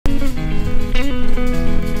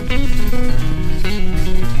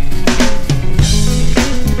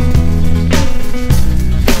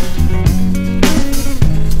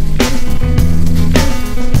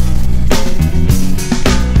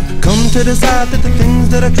realize that the things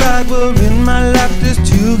that I tried were in my life just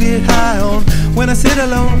to get high on. When I sit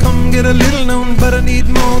alone, come get a little known, but I need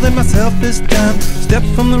more than myself this time. Step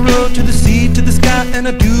from the road to the sea to the sky, and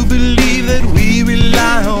I do believe that we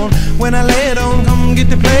rely on. When I lay it on, come get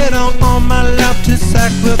to play it on, all my life to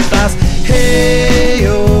sacrifice. Hey,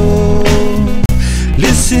 oh,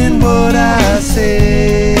 listen what I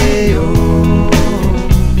say, oh,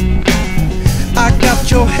 I got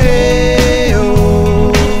your hey,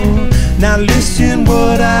 oh, now listen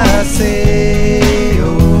what I say,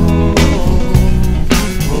 oh,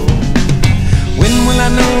 when will I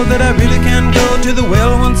know that I really can go to the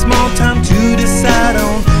well one small time to decide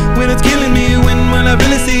on? When it's killing me, when will I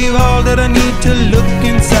really see all that I need to look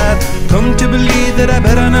inside? Come to believe that I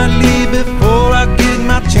better not leave before I get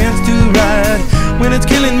my chance to ride. When it's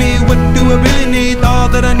killing me, what do I really need? All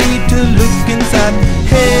that I need to look inside.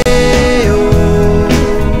 Hey, oh,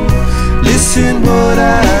 listen what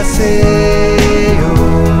I say,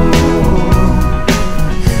 oh,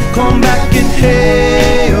 come back and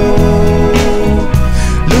hey, oh,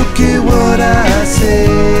 look at what I say,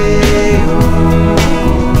 oh.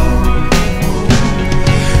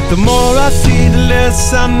 The more I see, the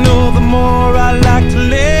less I know, the more I like to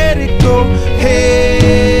let it go. Hey,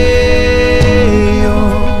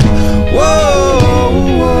 oh, whoa,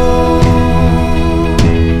 whoa.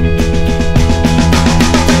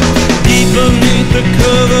 Deep beneath the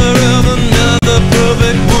cover of another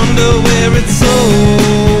perfect wonder, where it's so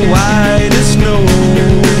white as snow,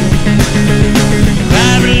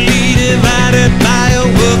 clarity divided by a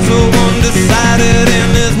world so undecided, and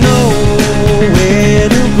there's nowhere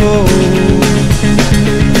to go.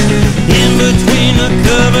 In between the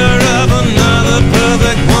cover of another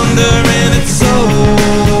perfect wonder